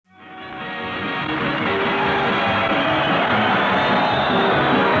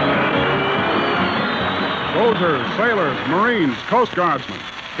soldiers, sailors, Marines, Coast Guardsmen.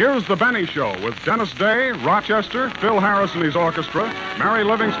 Here's the Benny Show with Dennis Day, Rochester, Phil Harris and his orchestra, Mary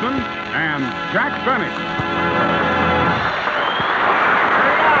Livingston, and Jack Benny.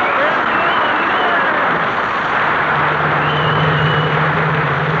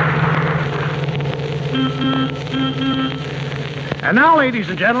 And now, ladies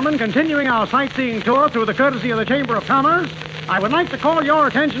and gentlemen, continuing our sightseeing tour through the courtesy of the Chamber of Commerce, I would like to call your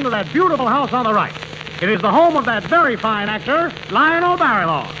attention to that beautiful house on the right. It is the home of that very fine actor, Lionel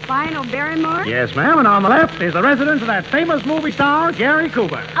Barrymore. Lionel Barrymore? Yes, ma'am, and on the left is the residence of that famous movie star, Gary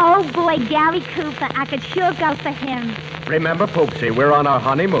Cooper. Oh, boy, Gary Cooper. I could sure go for him. Remember, Poopsie, we're on our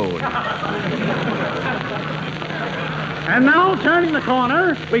honeymoon. And now, turning the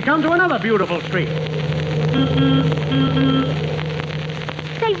corner, we come to another beautiful street.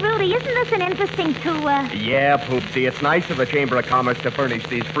 Say, Rudy, isn't this an interesting tour? Yeah, Poopsie, it's nice of the Chamber of Commerce to furnish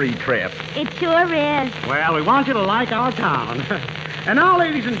these free trips. It sure is. Well, we want you to like our town. And now,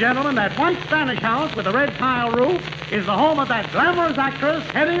 ladies and gentlemen, that white Spanish house with the red tile roof is the home of that glamorous actress,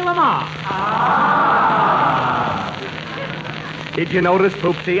 Hedy Lamarr. Did you notice,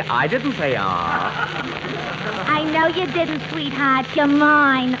 Poopsie? I didn't say I know you didn't, sweetheart. You're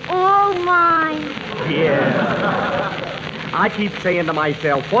mine. All mine. Yeah. I keep saying to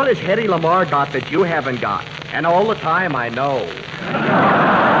myself, what has Hedy Lamarr got that you haven't got? And all the time I know.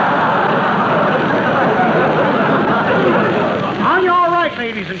 On your right,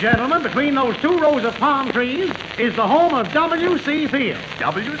 ladies and gentlemen, between those two rows of palm trees is the home of W.C. Field.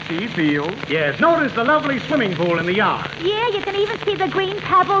 W.C. Field? Yes, notice the lovely swimming pool in the yard. Yeah, you can even see the green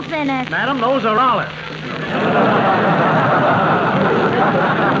pebbles in it. Madam, those are olives.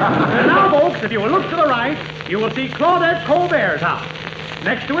 And now, folks, if you will look to the right, you will see Claudette Colbert's house.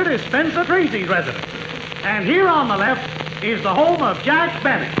 Next to it is Spencer Tracy's residence. And here on the left is the home of Jack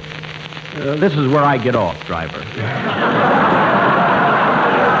Benny. This is where I get off, driver.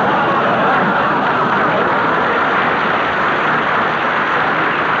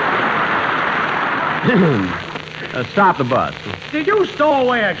 Stop the bus. Did you stow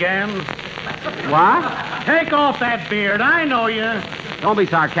away again? What? Take off that beard. I know you. Don't be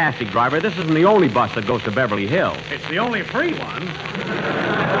sarcastic, driver. This isn't the only bus that goes to Beverly Hills. It's the only free one.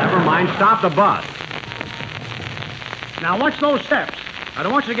 Never mind. Stop the bus. Now, watch those steps. I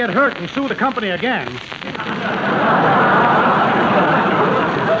don't want you to get hurt and sue the company again.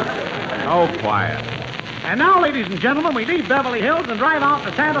 Oh, quiet. And now, ladies and gentlemen, we leave Beverly Hills and drive out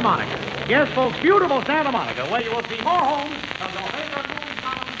to Santa Monica. Yes, folks, beautiful Santa Monica, where you will see more homes of your favorite movie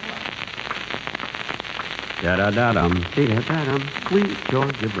stars. Da-da-da-dum, dee-da-da-dum, sweet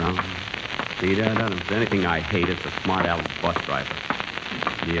Georgia Brown. Dee-da-da-dum. If there's anything I hate, it's a smart aleck bus driver.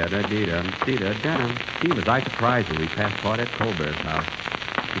 Dee-da-da-dee-dum, dee-da-da-dum. Gee, was I surprised when we passed Claudette Colbert's house.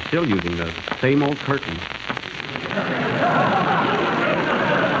 She's still using the same old curtains.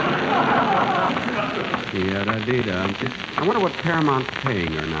 Dee-da-da-dee-dum. I wonder what Paramount's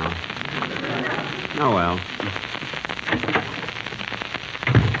paying her now. Oh, well.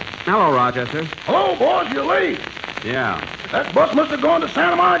 Hello, Rochester. Hello, boys. You're late. Yeah. That bus must have gone to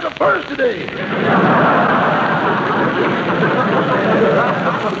Santa Monica first today.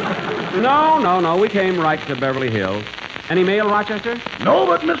 No. We came right to Beverly Hills. Any mail, Rochester? No,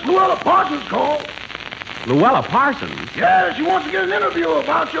 but Miss Louella Parsons called. Louella Parsons? Yeah, she wants to get an interview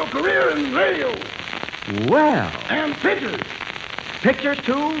about your career in radio. Well. And pictures. Pictures,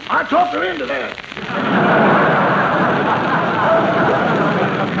 too? I talked her into that.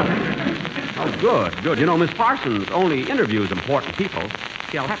 Oh, good. You know, Miss Parsons only interviews important people.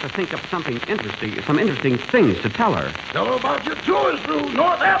 See, I'll have to think up some interesting things to tell her. Tell her about your tours through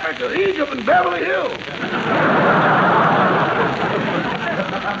North Africa, Egypt, and Beverly Hills.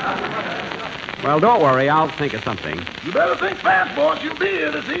 Well, don't worry. I'll think of something. You better think fast, boss. You'll be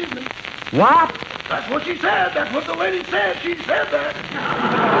here this evening. What? That's what she said. That's what the lady said. She said that.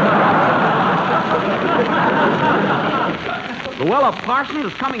 Louella Parsons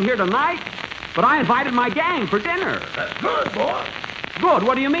is coming here tonight, but I invited my gang for dinner. That's good, boss. Good?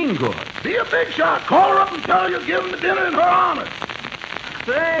 What do you mean, good? Be a big shot. Call her up and tell her you're giving the dinner in her honor.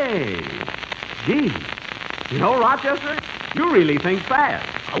 Say, gee, you know, Rochester, you really think fast.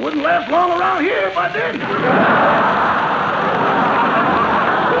 I wouldn't last long around here if I didn't.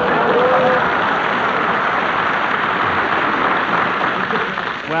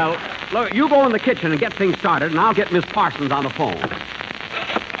 Well, look, you go in the kitchen and get things started, and I'll get Miss Parsons on the phone.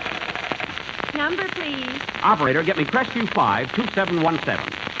 Number, please. Operator, get me Crestview 52717.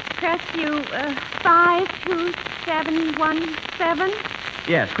 Crestview 52717.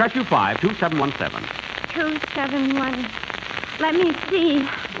 Yes, Crestview 52717. 271. Let me see.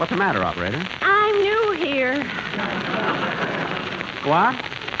 What's the matter, operator? I'm new here. dear. What?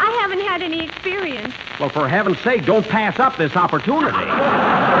 I haven't had any experience. Well, for heaven's sake, don't pass up this opportunity.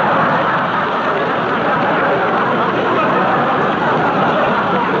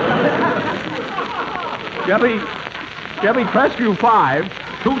 Chevy Crestview 5,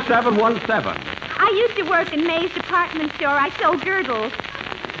 2717. I used to work in May's department store. I sold girdles.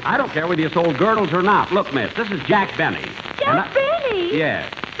 I don't care whether you sold girdles or not. Look, miss, this is Jack Benny. Jack Benny?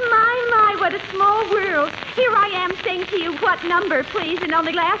 Yes. My, what a small world. Here I am saying to you, what number, please? And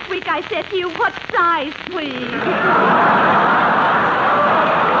only last week I said to you, what size, please?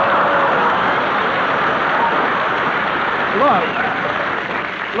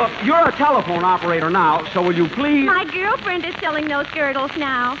 Look, you're a telephone operator now, so will you please... My girlfriend is selling those girdles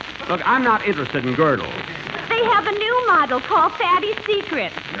now. Look, I'm not interested in girdles. They have a new model called Fatty's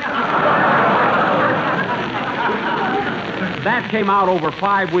Secret. That came out over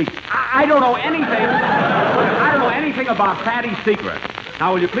 5 weeks. I don't know anything. I don't know anything about Fatty's Secret.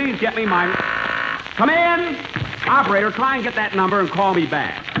 Now, will you please get me my... Come in. Operator, try and get that number and call me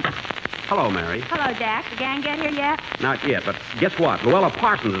back. Hello, Mary. Hello, Jack. The gang get here yet? Not yet, but guess what? Louella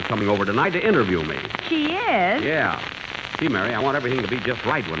Parsons is coming over tonight to interview me. She is? Yeah. See, Mary, I want everything to be just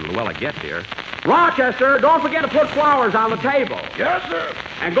right when Louella gets here. Rochester, don't forget to put flowers on the table. Yes, sir.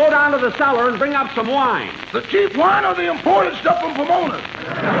 And go down to the cellar and bring up some wine. The cheap wine or the imported stuff from Pomona?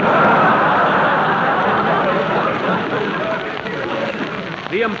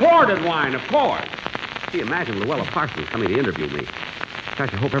 The imported wine, of course. See, imagine Louella Parsons coming to interview me.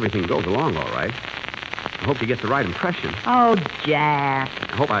 Gosh, I hope everything goes along all right. I hope you get the right impression. Oh, Jack.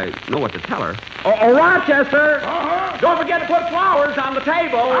 I hope I know what to tell her. Oh, Rochester! Uh-huh. Don't forget to put flowers on the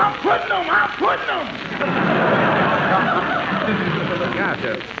table. I'm putting them.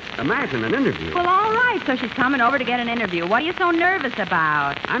 Gosh, imagine an interview. Well, all right, so she's coming over to get an interview. What are you so nervous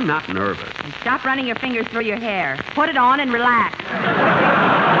about? I'm not nervous. And stop running your fingers through your hair. Put it on and relax.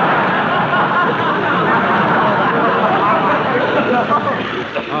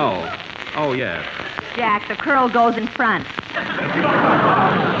 Oh, yes. Jack, the curl goes in front.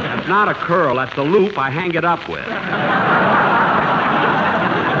 That's not a curl. That's the loop I hang it up with.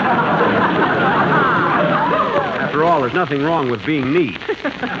 After all, there's nothing wrong with being neat.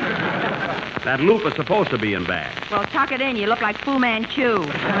 That loop is supposed to be in back. Well, tuck it in. You look like Fu Manchu.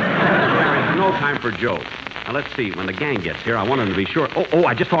 There's no time for jokes. Now, let's see. When the gang gets here, I want them to be sure. Oh,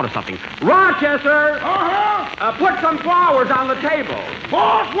 I just thought of something. Rochester! Uh-huh. Put some flowers on the table.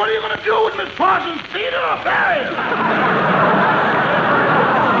 Boss, what are you going to do with Miss Parsons' feet up there?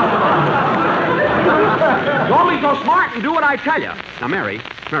 Don't be so smart and do what I tell you. Now, Mary,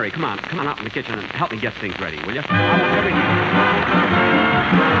 come on out in the kitchen and help me get things ready, will you? I want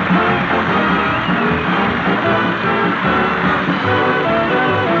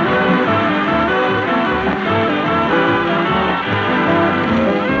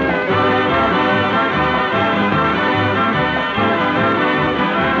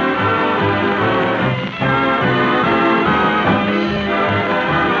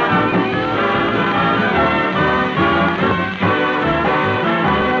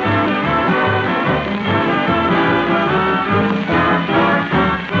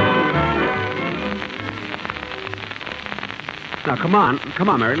Now, come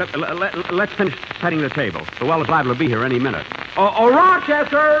on, Mary. Let's finish setting the table. The Louella's liable to be here any minute. Oh,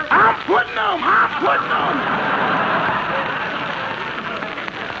 Rochester! I'm putting them.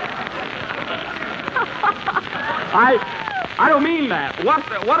 I don't mean that.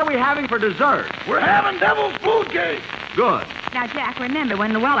 What are we having for dessert? We're having devil's food cake. Good. Now, Jack, remember,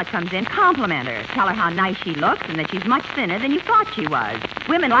 when Louella comes in, compliment her. Tell her how nice she looks and that she's much thinner than you thought she was.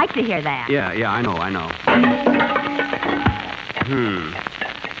 Women like to hear that. Yeah, I know.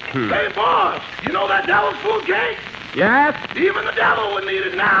 Hey, boss, you know that devil's food cake? Yes? Even the devil would need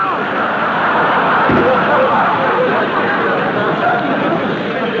it now.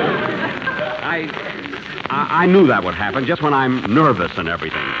 I knew that would happen just when I'm nervous and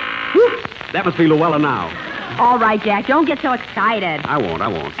everything. That must be Louella now. All right, Jack, don't get so excited. I won't.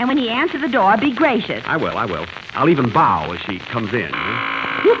 And when you answer the door, be gracious. I will. I'll even bow as she comes in.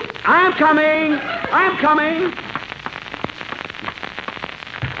 I'm coming.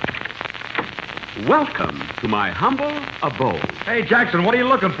 Welcome to my humble abode. Hey, Jackson, what are you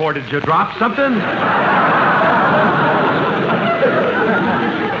looking for? Did you drop something?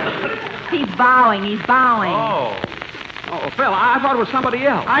 He's bowing. Oh, Phil, I thought it was somebody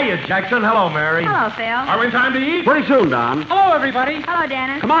else. hiya, Jackson. Hello, Mary. Hello, Phil. Are we in time to eat? Pretty soon, Don. Hello, everybody. Hello,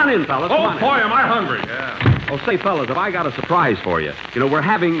 Dennis. Come on in, fellas. Come on in. am I hungry. Yeah. Oh, say, fellas, have I got a surprise for you. You know, we're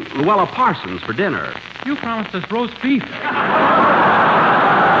having Louella Parsons for dinner. You promised us roast beef.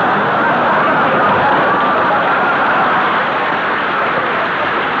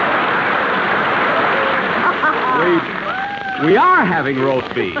 We are having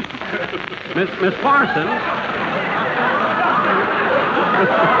roast beef. Miss Parsons.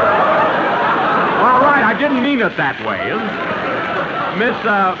 All right, I didn't mean it that way.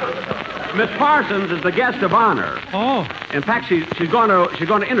 Miss Parsons is the guest of honor. Oh. In fact, she's going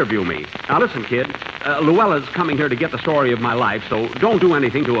to interview me. Now listen, kid. Louella's coming here to get the story of my life, so don't do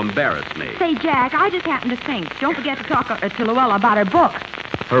anything to embarrass me. Say, Jack, I just happened to think. Don't forget to talk to Louella about her book.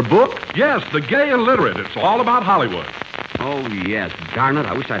 Her book? Yes, The Gay Illiterate. It's all about Hollywood. Oh, yes. Darn it,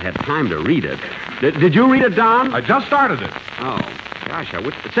 I wish I'd had time to read it. Did you read it, Don? I just started it. Oh, gosh, I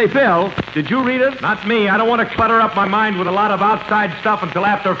wish... Say, Bill, did you read it? Not me. I don't want to clutter up my mind with a lot of outside stuff until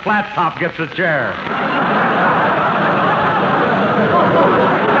after Flat Top gets a chair.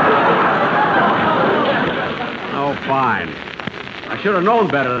 Oh, fine. I should have known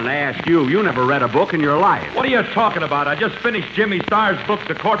better than to ask you. You never read a book in your life. What are you talking about? I just finished Jimmy Starr's book,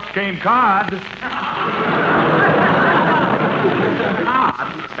 The Corpse Game Cod.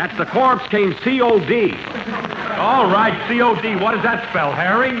 That's The Corpse Came C.O.D. All right, C.O.D. What does that spell,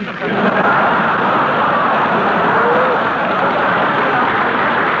 herring?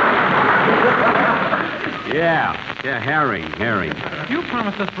 Yeah, herring. You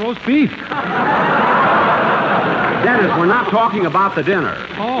promised us roast beef. Dennis, we're not talking about the dinner.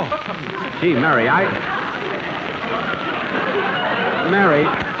 Oh. Gee, Mary,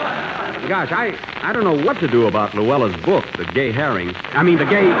 gosh, I don't know what to do about Louella's book, The Gay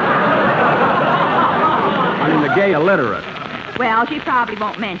Illiterate. Well, she probably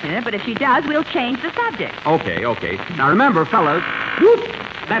won't mention it, but if she does, we'll change the subject. Okay. Now, remember, fellas, whoop,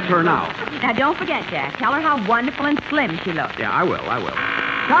 that's her now. Now, don't forget, Jack. Tell her how wonderful and slim she looks. Yeah, I will.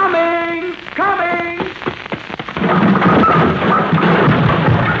 Coming!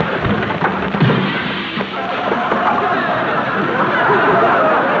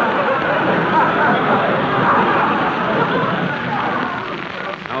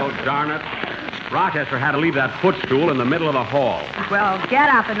 Oh, darn it. Rochester had to leave that footstool in the middle of the hall. Well, get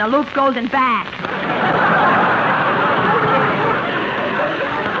up and the loop goes in back.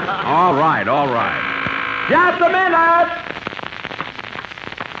 All right. Just a minute!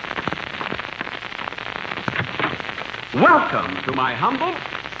 Welcome to my humble...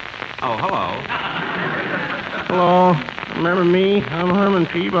 Oh, hello. Hello. Remember me? I'm Herman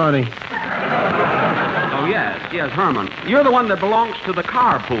Peabody. Oh, yes, Herman. You're the one that belongs to the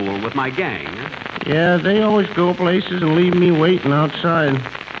carpool with my gang. Yeah, they always go places and leave me waiting outside.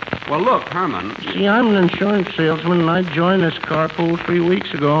 Well, look, Herman. See, I'm an insurance salesman, and I joined this carpool 3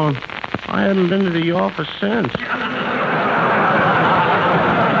 weeks ago. I haven't been to the office since.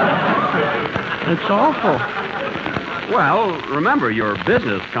 It's awful. Well, remember, your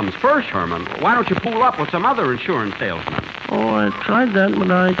business comes first, Herman. Why don't you pool up with some other insurance salesmen? Oh, I tried that, but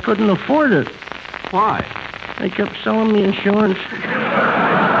I couldn't afford it. Why? They kept selling me insurance.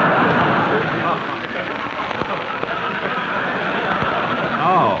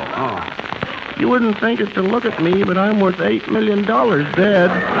 Oh. You wouldn't think it to look at me, but I'm worth $8 million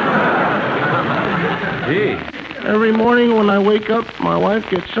dead. Gee. Every morning when I wake up, my wife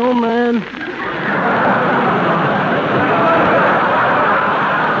gets so mad.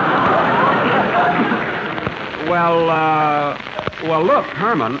 Well, look,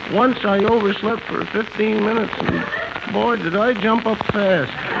 Herman. Once I overslept for 15 minutes, and boy, did I jump up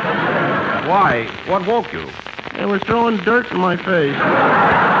fast. Why? What woke you? They were throwing dirt in my face.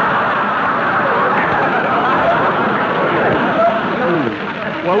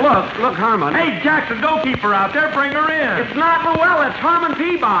 Well, look, Herman. Hey, Jackson, don't keep her out there. Bring her in. It's not Louella, it's Herman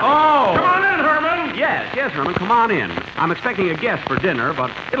Peabody. Oh. Come on in, Herman. Yes, Herman, come on in. I'm expecting a guest for dinner,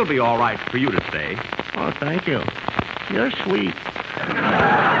 but it'll be all right for you to stay. Oh, thank you. You're sweet.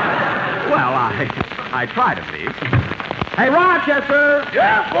 Well, I try to be. Hey, Rochester!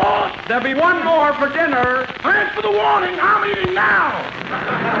 Yes, boss. There'll be one more for dinner. Thanks for the warning. I'm eating now.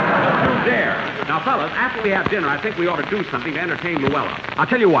 There. Now, fellas, after we have dinner, I think we ought to do something to entertain Louella. I'll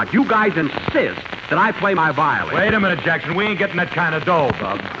tell you what, you guys insist that I play my violin. Wait a minute, Jackson. We ain't getting that kind of dough,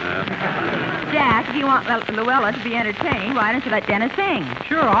 bub. Jack, if you want Louella to be entertained, why don't you let Dennis sing?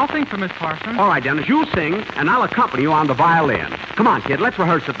 Sure, I'll sing for Miss Parsons. All right, Dennis, you sing, and I'll accompany you on the violin. Come on, kid, let's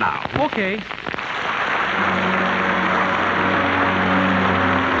rehearse it now. Okay.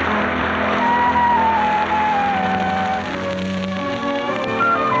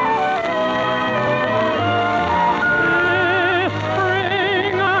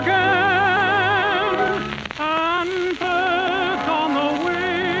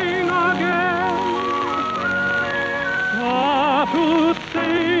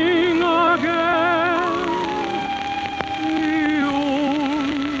 The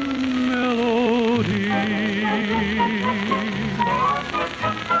old mellow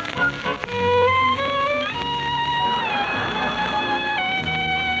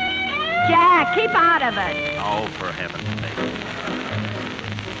Keep out of it. Oh, for heaven's sake.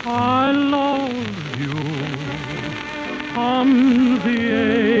 I love you. Comes the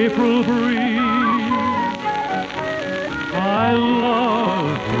April breeze. I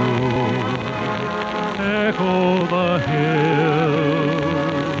love you. Echo the hills.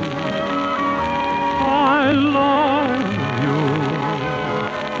 I love you.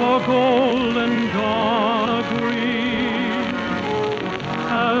 The golden dawn agrees.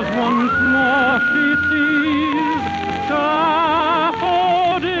 As once more she sees daffodils.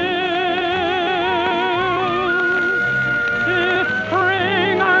 It's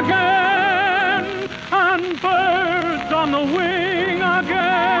spring again, and birds on the wing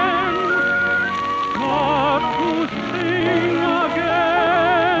again, start to sing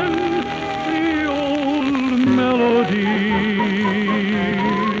again the old melody.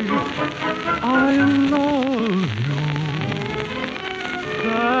 I love you.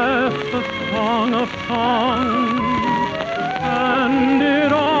 That's the song of songs, and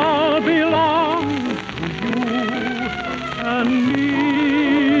it all belongs to you and me.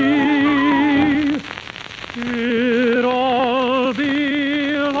 It all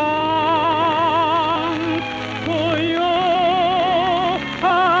belongs to you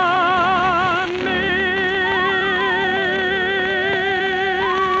and me.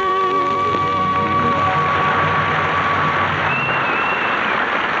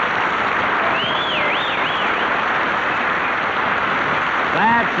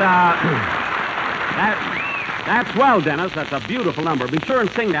 That's well, Dennis. That's a beautiful number. Be sure and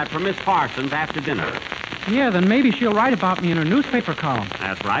sing that for Miss Parsons after dinner. Yeah, then maybe she'll write about me in her newspaper column.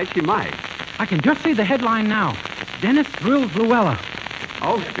 That's right, she might. I can just see the headline now. Dennis thrills Louella.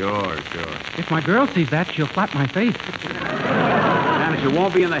 Oh, sure. If my girl sees that, she'll slap my face. Dennis, you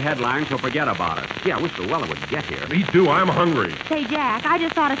won't be in the headline, so forget about it. Gee, I wish Louella would get here. Me too. I'm hungry. Say, Jack, I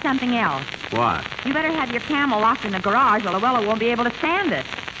just thought of something else. What? You better have your camel locked in the garage, or Louella won't be able to stand it.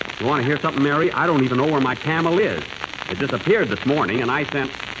 You want to hear something, Mary? I don't even know where my camel is. It disappeared this morning, and I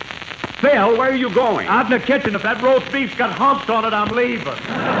sent... Phil, where are you going? Out in the kitchen. If that roast beef's got humps on it, I'm leaving.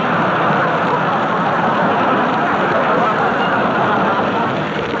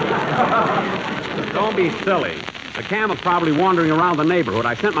 Don't be silly. The camel's probably wandering around the neighborhood.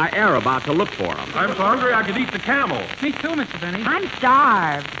 I sent my Arab out to look for him. I'm so hungry I could eat the camel. Me too, Mr. Benny. I'm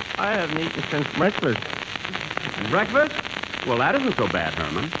starved. I haven't eaten since breakfast. Breakfast? Well, that isn't so bad,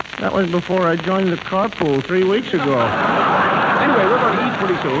 Herman. That was before I joined the carpool 3 weeks ago. Anyway, we're going to eat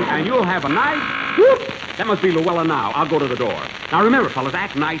pretty soon, and you'll have a nice... Whoop! That must be Louella now. I'll go to the door. Now, remember, fellas,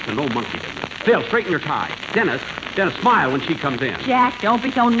 act nice and no monkey business. Phil, straighten your tie. Dennis, smile when she comes in. Jack, don't be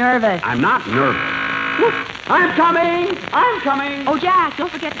so nervous. I'm not nervous. Whoop! I'm coming! Oh, Jack,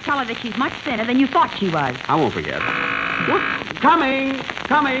 don't forget to tell her that she's much thinner than you thought she was. I won't forget. Whoop! Coming!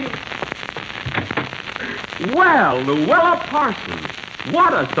 Well, Louella Parsons,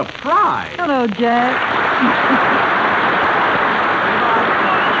 what a surprise! Hello, Jack.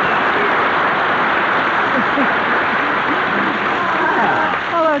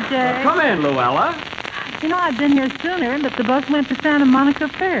 Hello, Jack. Come in, Louella. You know, I've been here sooner, but the bus went to Santa Monica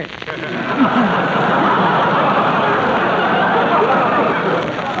first.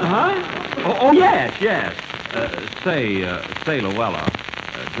 Uh-huh. Oh, yes. Say, Louella,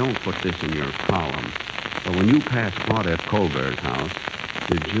 don't put this in your column. But when you passed Claudette Colbert's house,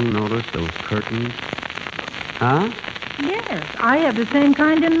 did you notice those curtains? Huh? Yes, I have the same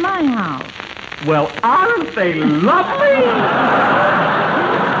kind in my house. Well, aren't they lovely?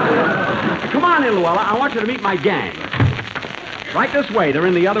 Come on in, Louella. I want you to meet my gang. Right this way. They're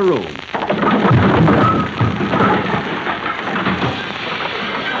in the other room.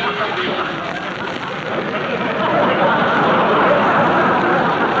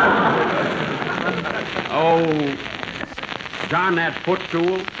 Oh, darn that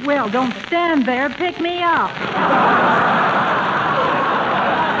footstool. Well, don't stand there. Pick me up.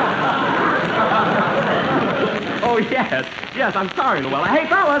 Oh, yes. I'm sorry, Louella. Hey,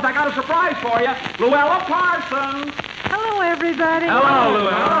 fellas, I got a surprise for you. Louella Parsons. Hello, everybody. Hello,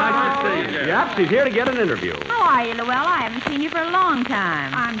 Louella. Nice to see you. Yep, she's here to get an interview. How are you, Louella? I haven't seen you for a long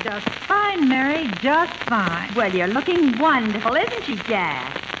time. I'm just fine, Mary, just fine. Well, you're looking wonderful, isn't she,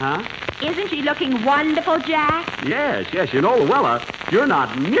 Jack? Huh? Isn't she looking wonderful, Jack? Yes. You know, Louella, you're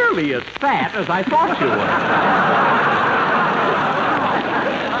not nearly as fat as I thought you were.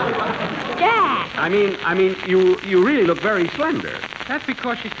 Jack! I mean, you really look very slender. That's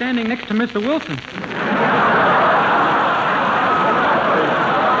because she's standing next to Mr. Wilson.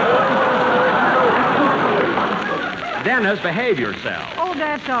 Dennis, behave yourself. Oh,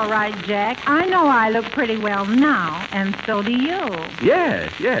 that's all right, Jack. I know I look pretty well now, and so do you.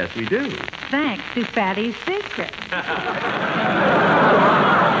 Yes, we do. Thanks to Fatty's secret.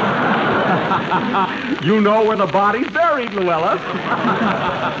 You know where the body's buried, Louella.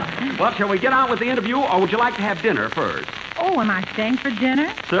 Well, shall we get on with the interview, or would you like to have dinner first? Oh, am I staying for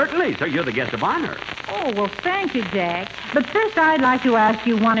dinner? Certainly, sir. You're the guest of honor. Oh, well, thank you, Jack. But first, I'd like to ask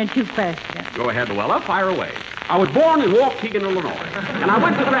you one or two questions. Go ahead, Louella. Fire away. I was born in Waukegan, Illinois, and I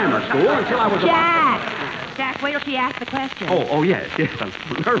went to grammar school until I was Jack, wait till she asks the question. Oh, yes. I'm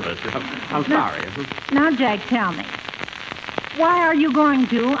nervous. I'm sorry. Now, Jack, tell me. When are you going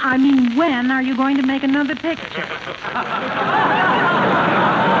to make another picture?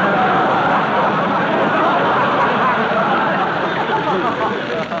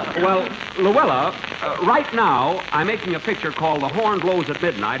 Well, Louella, right now, I'm making a picture called The Horn Blows at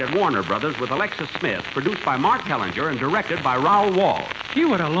Midnight at Warner Brothers with Alexis Smith, produced by Mark Hellinger and directed by Raoul Walsh. Gee,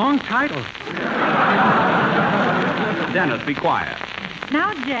 what a long title. Dennis, be quiet.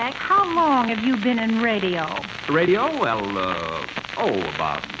 Now, Jack, how long have you been in radio? Radio? Well,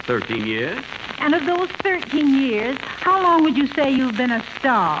 about 13 years. And of those 13 years, how long would you say you've been a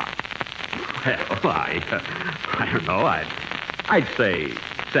star? Well, I don't know. I'd say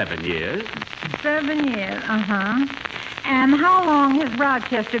 7 years. 7 years, uh-huh. And how long has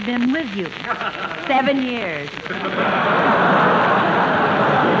Rochester been with you? 7 years.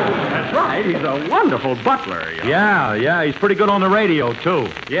 That's right. He's a wonderful butler. You know. Yeah, he's pretty good on the radio, too.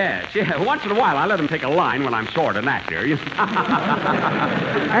 Yes. Once in a while, I let him take a line when I'm short an actor.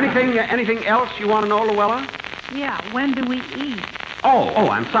 Anything else you want to know, Louella? Yeah, when do we eat? Oh,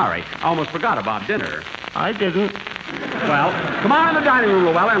 I'm sorry. I almost forgot about dinner. I didn't. Well, come on in the dining room,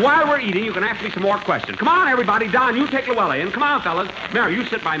 Louella, and while we're eating, you can ask me some more questions. Come on, everybody. Don, you take Louella in. Come on, fellas. Mary, you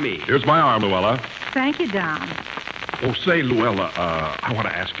sit by me. Here's my arm, Louella. Thank you, Don. Oh, say, Louella, I want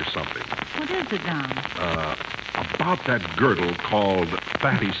to ask you something. What is it, Don? About that girdle called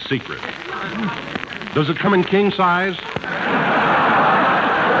Fatty's Secret. Does it come in king size?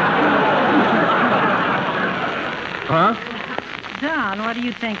 Huh? Don, what do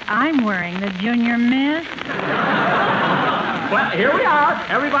you think I'm wearing, the junior miss? Well, here we are.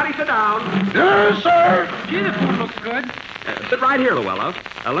 Everybody sit down. Yes, sir. Gee, the food looks good. Sit right here, Louella.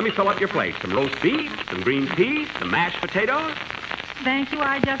 Let me fill up your plate. Some roast beef, some green peas, some mashed potatoes. Thank you.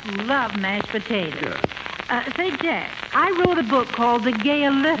 I just love mashed potatoes. Good. Say, Jack, I wrote a book called The Gay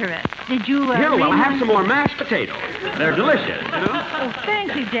Illiterate. Did you, Here, Louella, read have some more mashed potatoes. They're delicious, you know? Oh,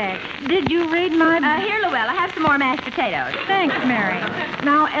 thank you, Jack. Did you read my... Here, Louella, have some more mashed potatoes. Thanks, Mary.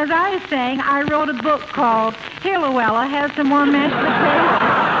 Now, as I was saying, I wrote a book called Here, Louella, have some more mashed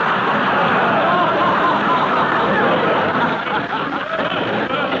potatoes.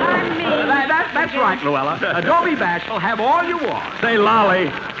 That's right, Louella. Don't be bashful. Have all you want. Say,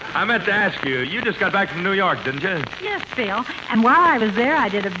 Lolly, I meant to ask you. You just got back from New York, didn't you? Yes, Phil. And while I was there, I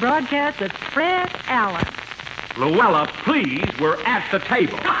did a broadcast with Fred Allen. Louella, please, we're at the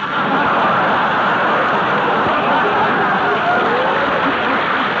table.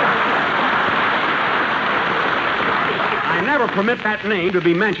 I never permit that name to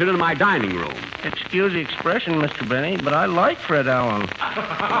be mentioned in my dining room. Excuse the expression, Mr. Benny, but I like Fred Allen.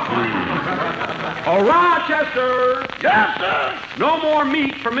 Oh, Rochester! Yes, sir. No more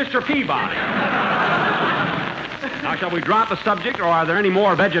meat for Mr. Peabody. Now, shall we drop the subject, or are there any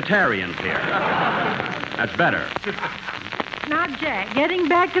more vegetarians here? That's better. Now, Jack, getting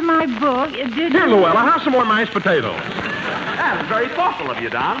back to my book, did you... Here, Louella, have some more mashed potatoes. That was very thoughtful of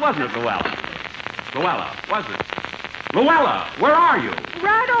you, Don, wasn't it, Louella? Louella, wasn't it? Louella, where are you?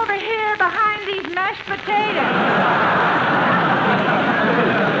 Right over here behind these mashed potatoes.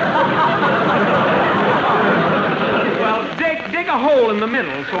 Well, dig a hole in the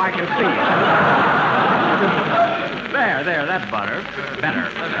middle so I can see it. There, that's better. Better.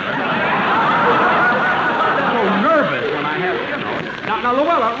 I'm so nervous when I have, Now,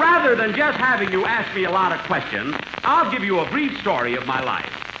 Louella, rather than just having you ask me a lot of questions, I'll give you a brief story of my life.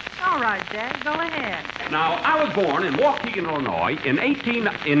 All right, Jack, go ahead. Now, I was born in Waukegan, Illinois in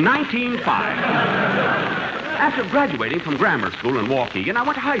 1905. After graduating from grammar school in Waukegan, I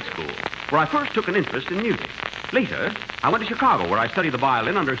went to high school, where I first took an interest in music. Later, I went to Chicago, where I studied the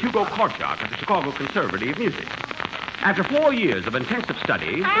violin under Hugo Korczak at the Chicago Conservatory of Music. After 4 years of intensive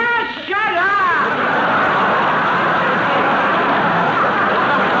study... Shut up!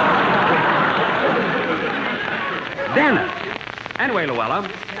 Dennis! Anyway, Louella,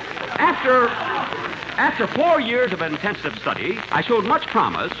 after 4 years of intensive study, I showed much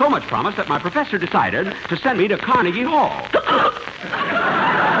promise, so much promise that my professor decided to send me to Carnegie Hall.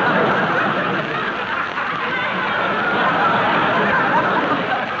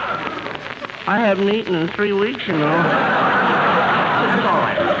 I haven't eaten in 3 weeks, you know. That's all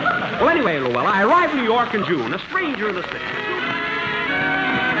right. Well, anyway, Louella, I arrived in New York in June, a stranger in the city.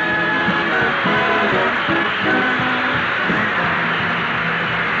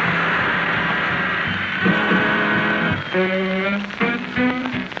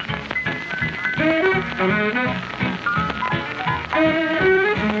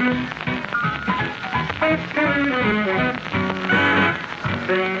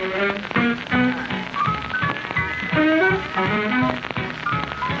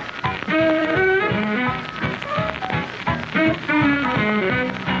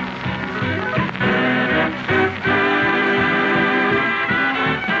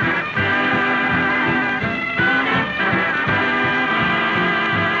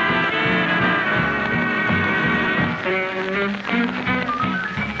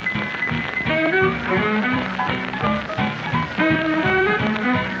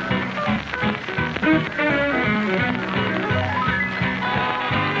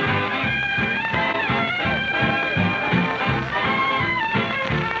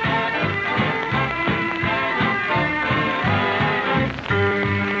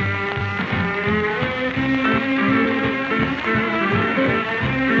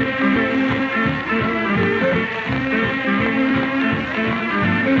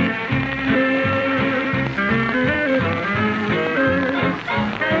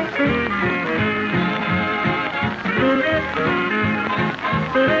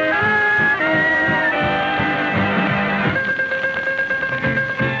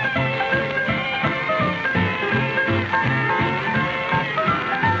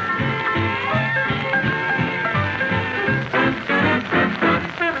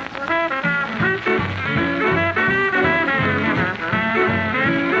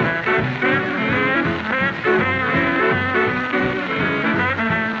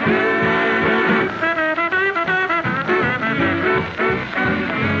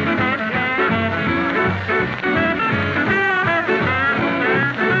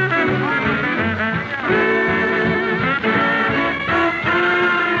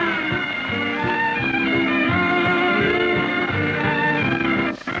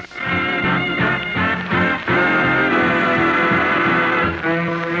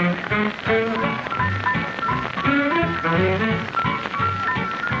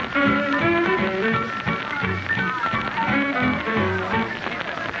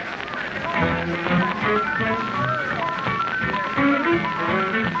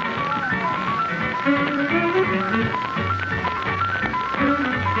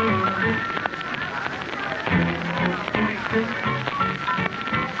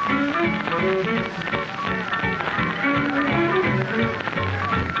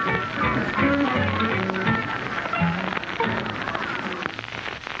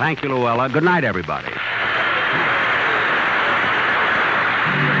 Thank you, Louella. Good night, everybody.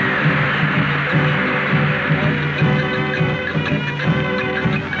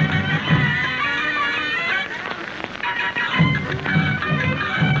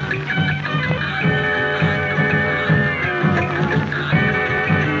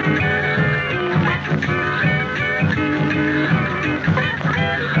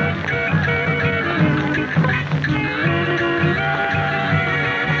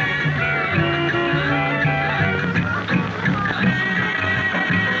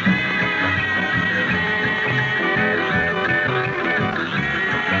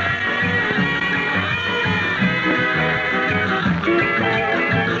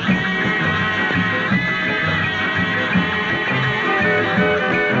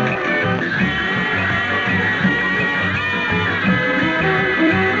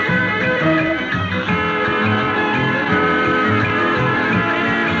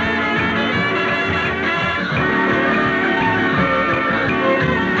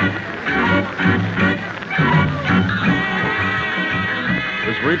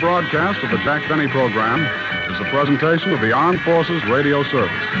 Rebroadcast of the Jack Benny program is a presentation of the Armed Forces Radio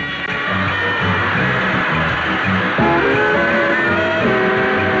Service.